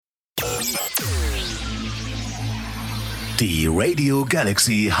Die Radio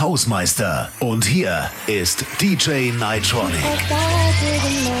Galaxy Hausmeister. Und hier ist DJ Nightronic.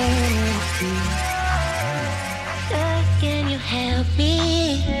 Can you help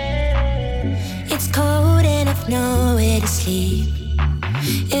me? It's cold and I've nowhere to sleep.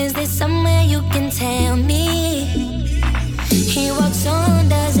 Is there somewhere you can tell me? He walks on,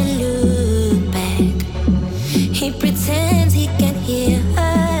 doesn't look back. He pretends he can hear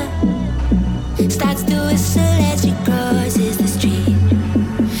her. Starts to whistle as she crosses the street.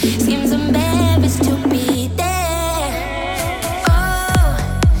 Seems embarrassed to be there. Oh,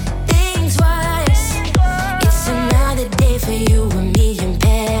 think twice. It's another day for you and me in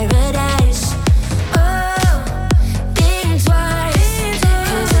paradise. Oh, think twice.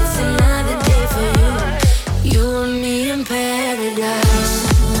 'Cause it's another day for you and me in paradise.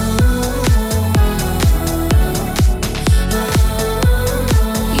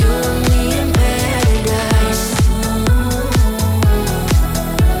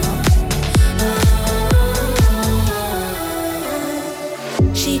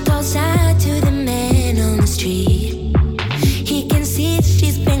 She calls out to the man on the street. He can see that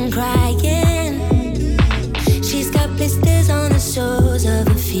she's been crying. She's got blisters on the soles of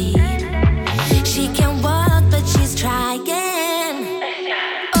her feet. She can't walk, but she's trying.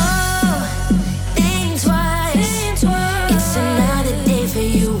 Oh, think twice. It's another day for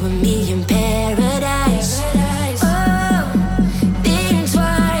you and me in paradise. Oh, think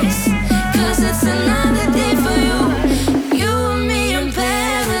twice. 'Cause it's another day for you and me in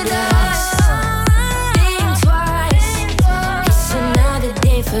paradise. Think twice. It's another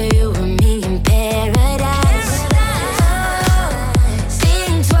day for you and me in paradise.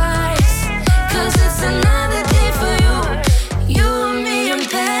 Think twice. 'Cause it's another day for you and me in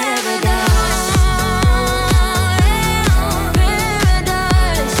paradise.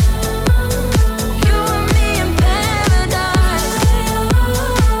 Paradise. You and me in paradise.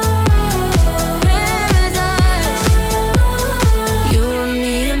 Paradise. You and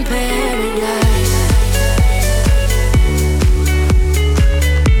me in paradise.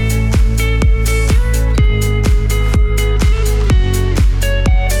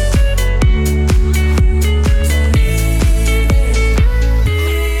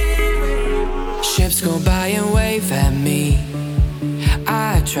 Ships go by and wave at me.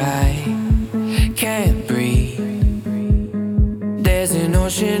 I try, can't breathe. There's an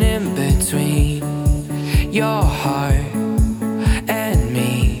ocean in between your heart and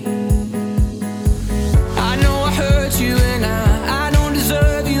me. I know I hurt you and I don't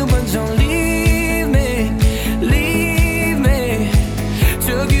deserve you, but don't leave me, leave me.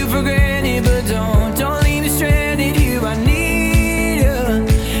 Took you for granted, but don't leave me stranded here. I need you,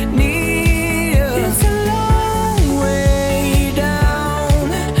 need you. It's a long way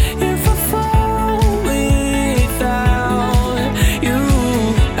down if I fall without you.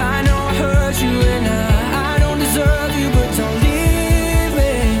 I know I hurt you and I don't deserve you.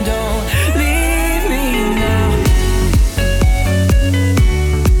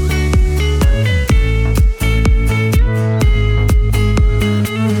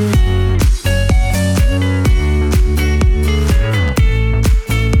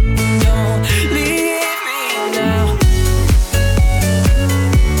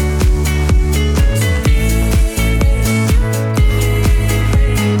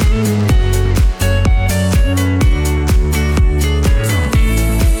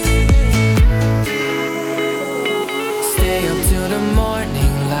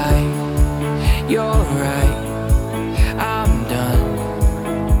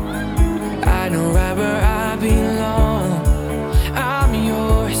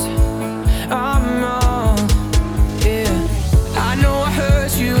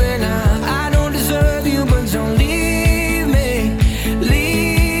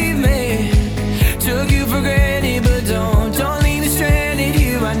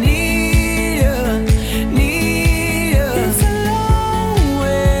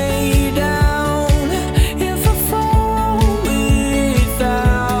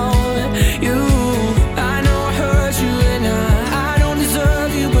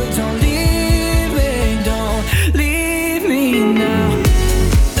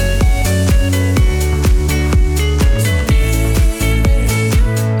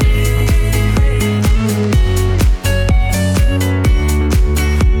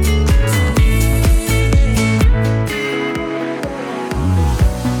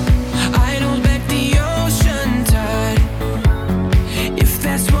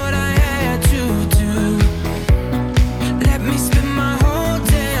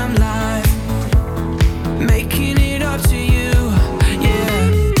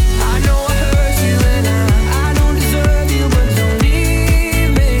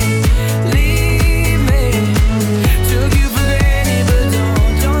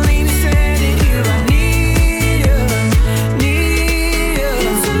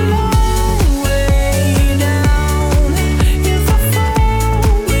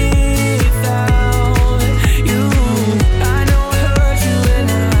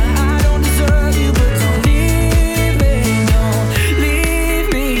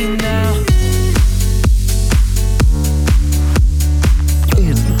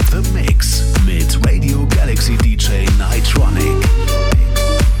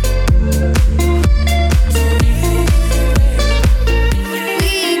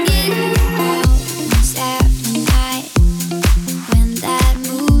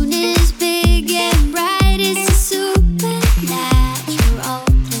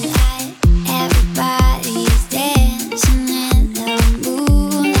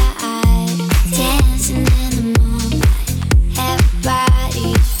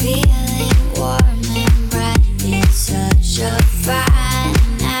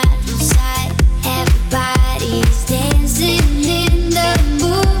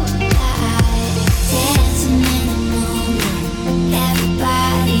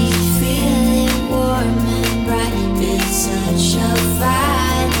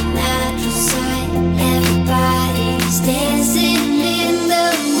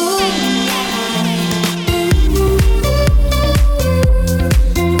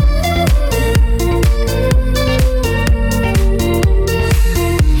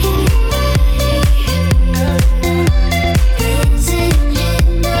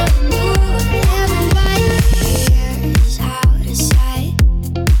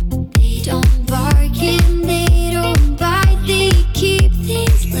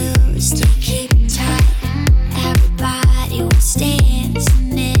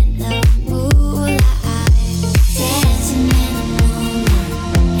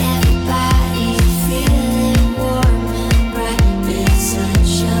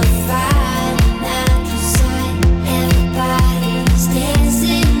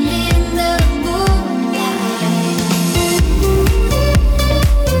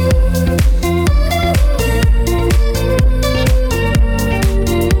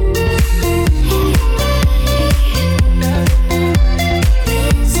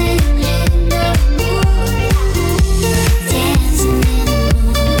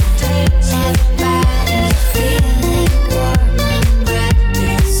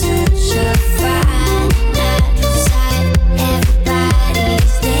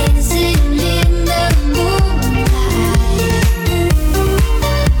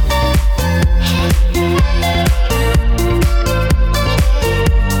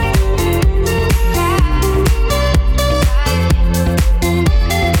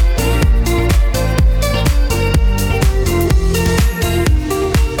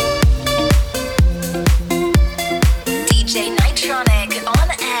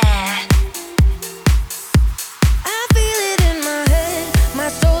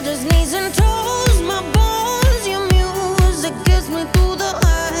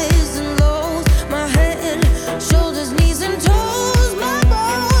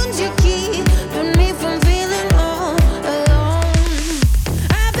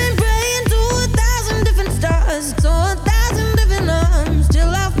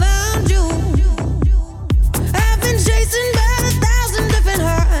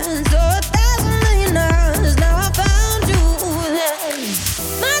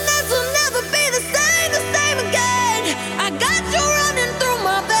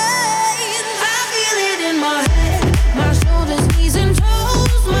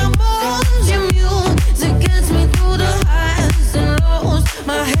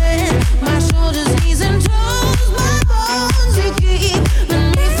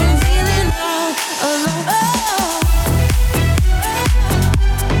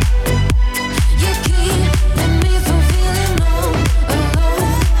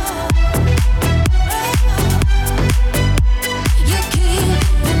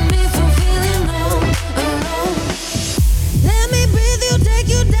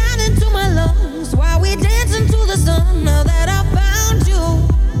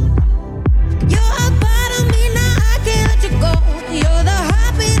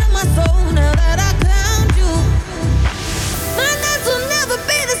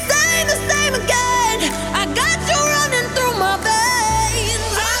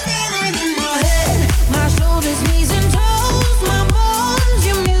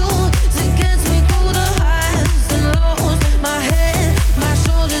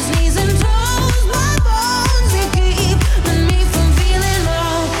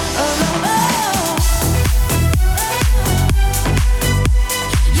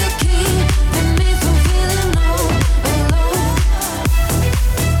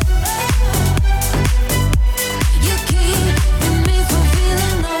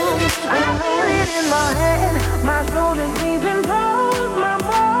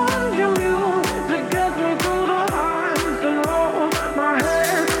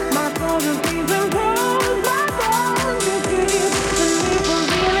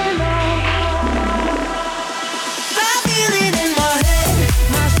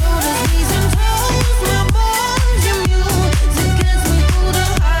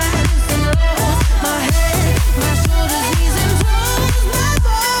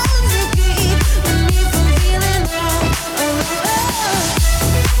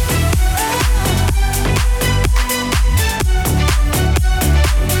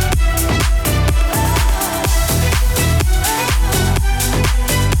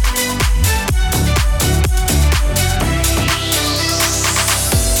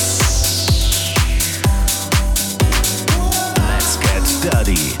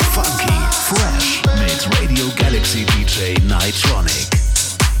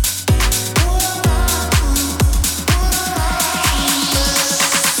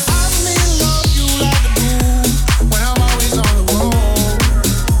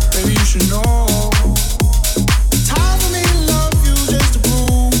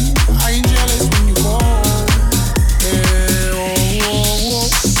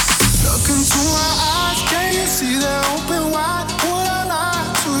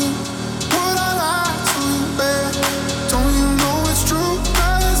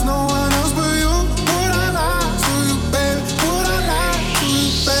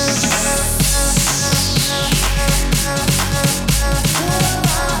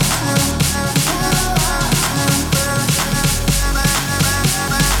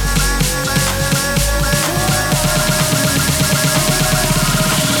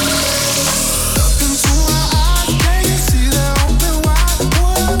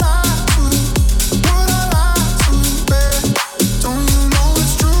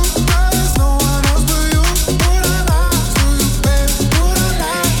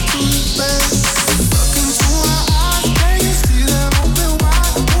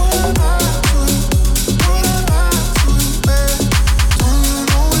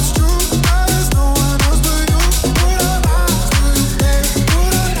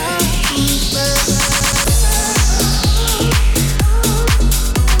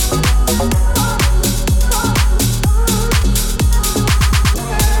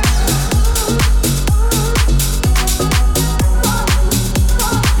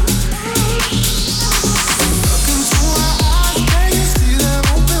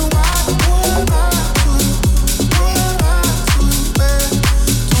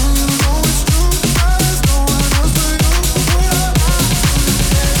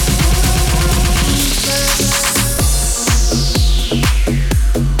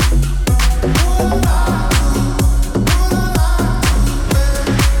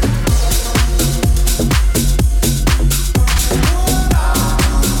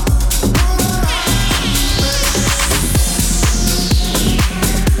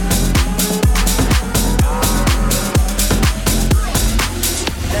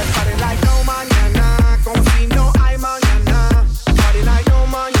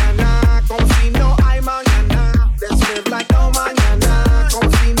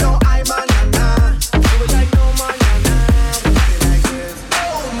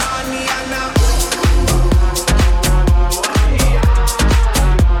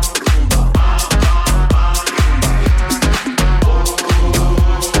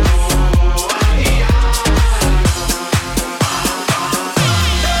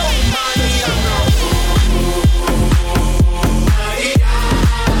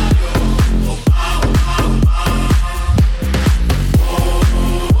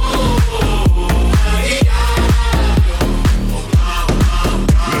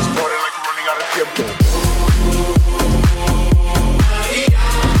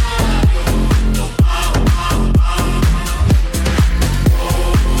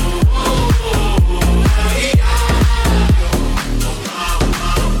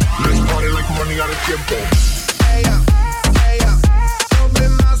 tiempo.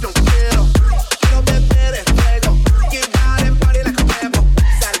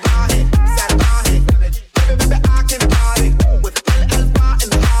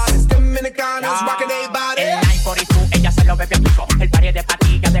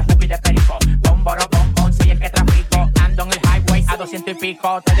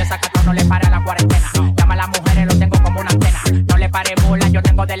 Estoy desacatado, no le para la cuarentena. Llama a las mujeres, lo tengo como una antena. No le pare bola, yo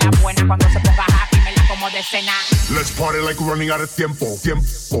tengo de la buena. Cuando se ponga happy, me la como de cena. Let's party like we're running out of tiempo.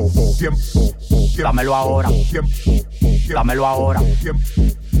 Dámelo ahora. Dámelo ahora.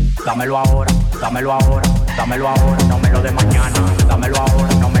 Dámelo ahora. Dámelo ahora. Dámelo ahora. No me lo de mañana. Dámelo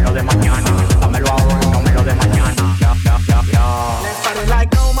ahora. No me lo de mañana. Dámelo ahora. No me lo de mañana. Let's party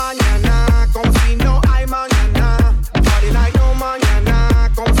like no mañana, como si no hay mañana. Party like no mañana,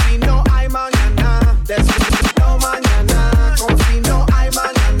 como si no hay mañana. Let's party no mañana, como si no hay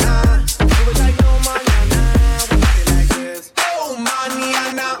mañana. Do it like no mañana, we party like this. Oh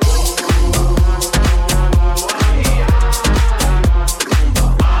mañana.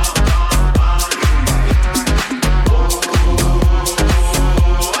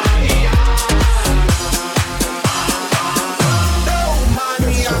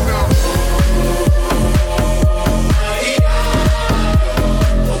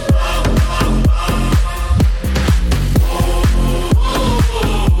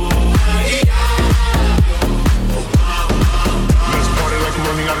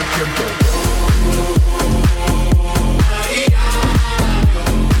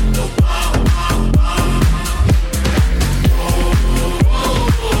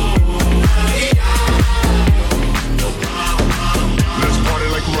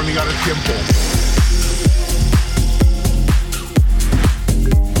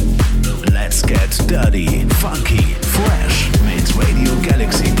 Let's get dirty, funky, fresh mit Radio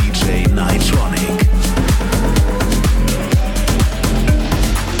Galaxy DJ Nitronic.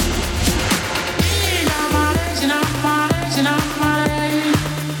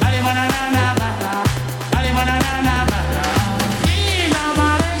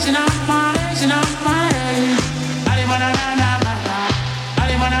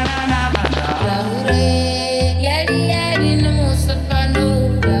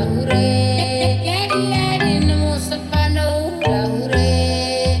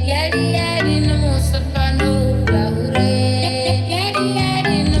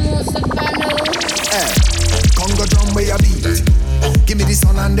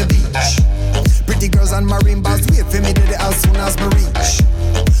 On the beach, pretty girls and marimbas wait for me to the house soon as me reach.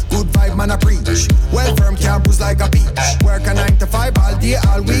 Good vibe man I preach, well firm can't bruise like a peach. Work a 9 to 5 all day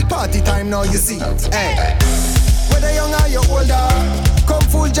all week, party time now you see. Hey, whether young or you older, come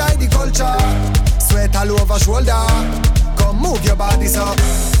full joy the culture. Sweat all over shoulder, come move your body so.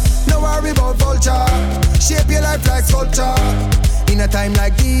 No worry about vulture, shape your life like sculpture. In a time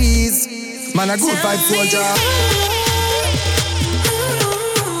like this, man a good vibe soldier.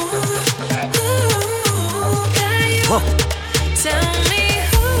 Tell me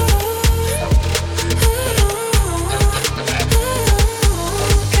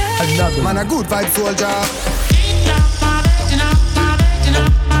Man a good vibe soldier.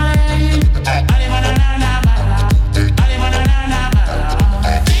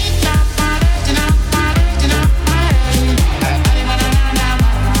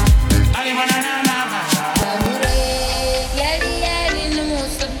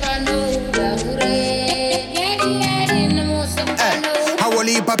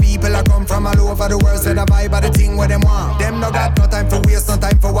 People are come from all over the world, say the vibe of the thing where them want. Them no got no time for waste, no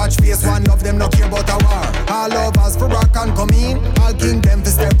time for watch face. One of them no care about a war. All of us for rock and come in. All king them to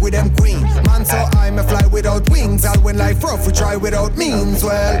step with them queen. Man so I may fly without wings. All when life rough we try without means.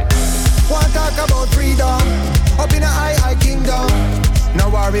 Well, want talk about freedom up in a high kingdom. No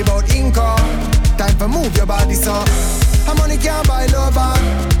worry about income. Time for move your body so. And money can't buy love.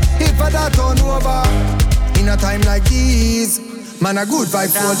 If I that turn over in a time like this. Man, a good vibe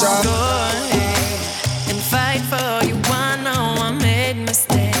soldier. And fight for you. I know I made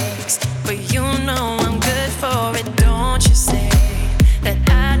mistakes, but you know I'm good for it. Don't you say that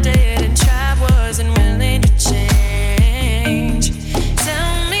I didn't try, wasn't willing to change.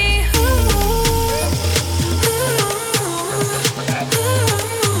 Tell me who got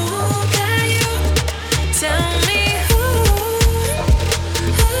you? Tell me who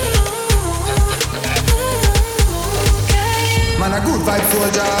got you? Man, a good vibe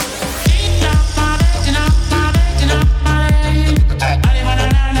soldier.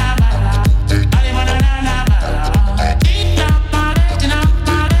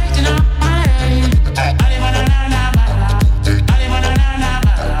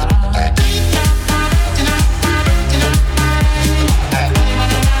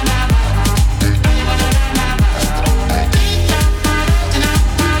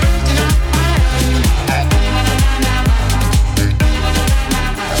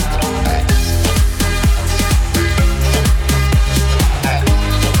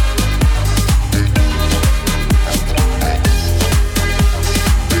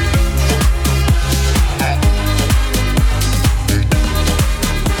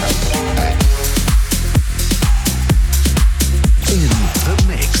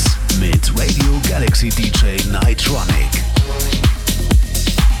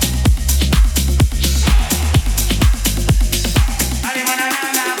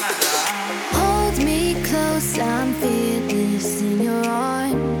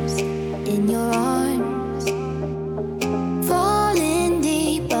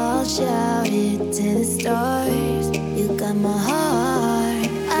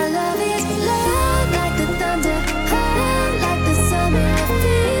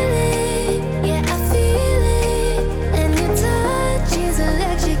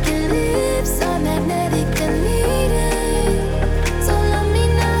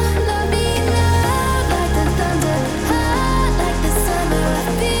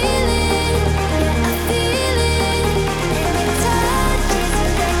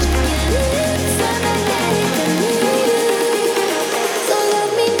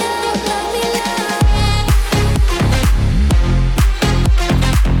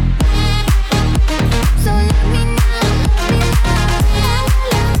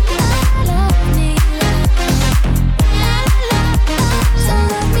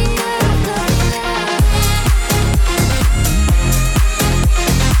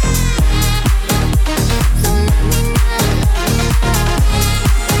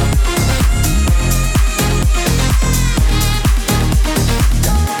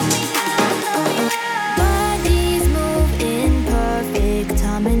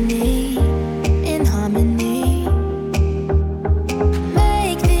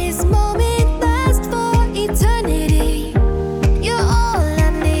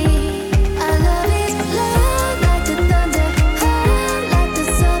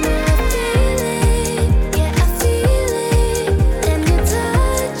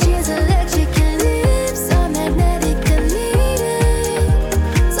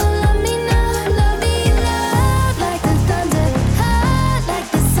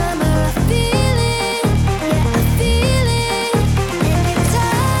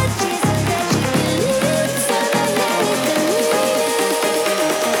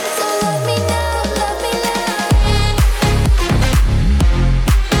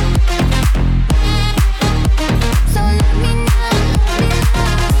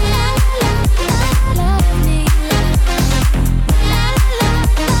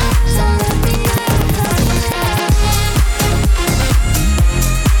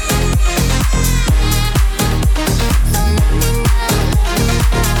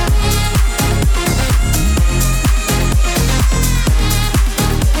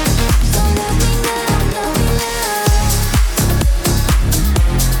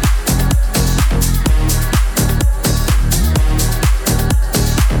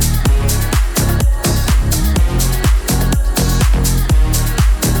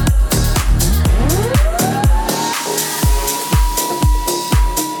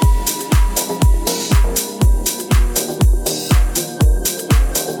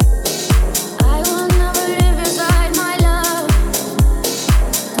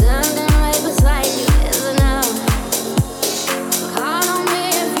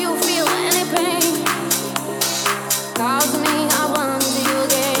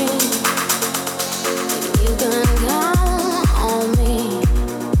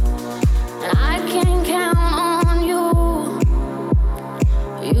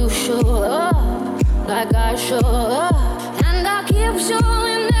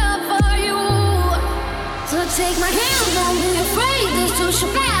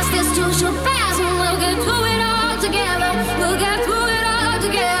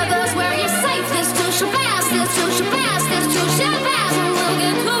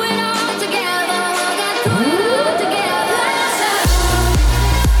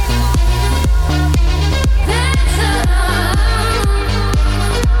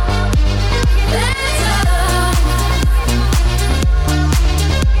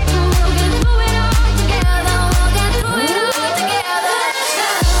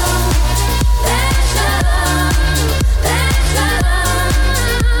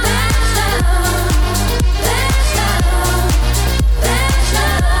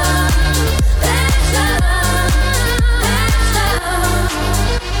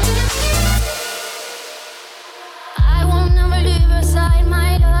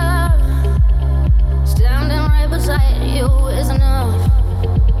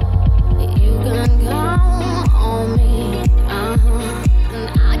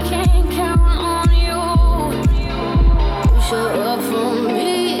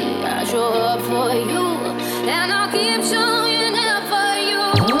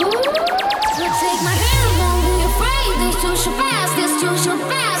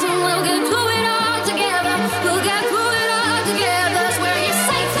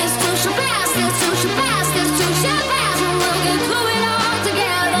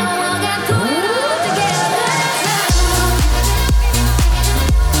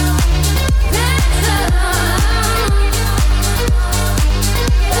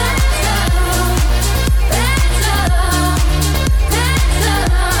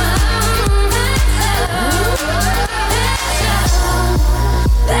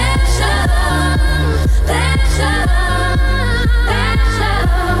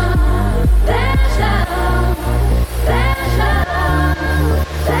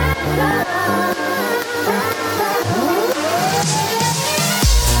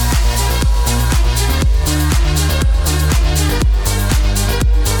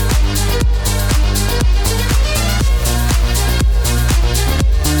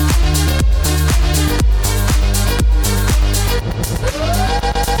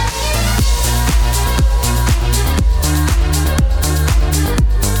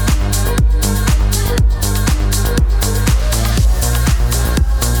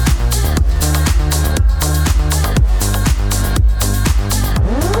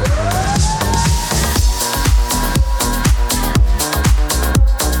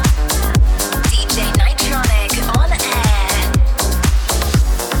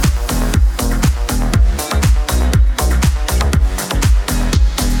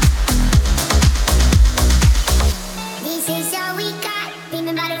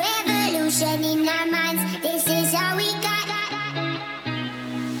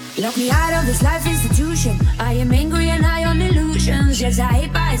 Cause I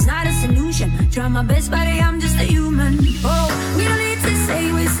hate, but it's not a solution. Try my best, but I'm just a human. Oh,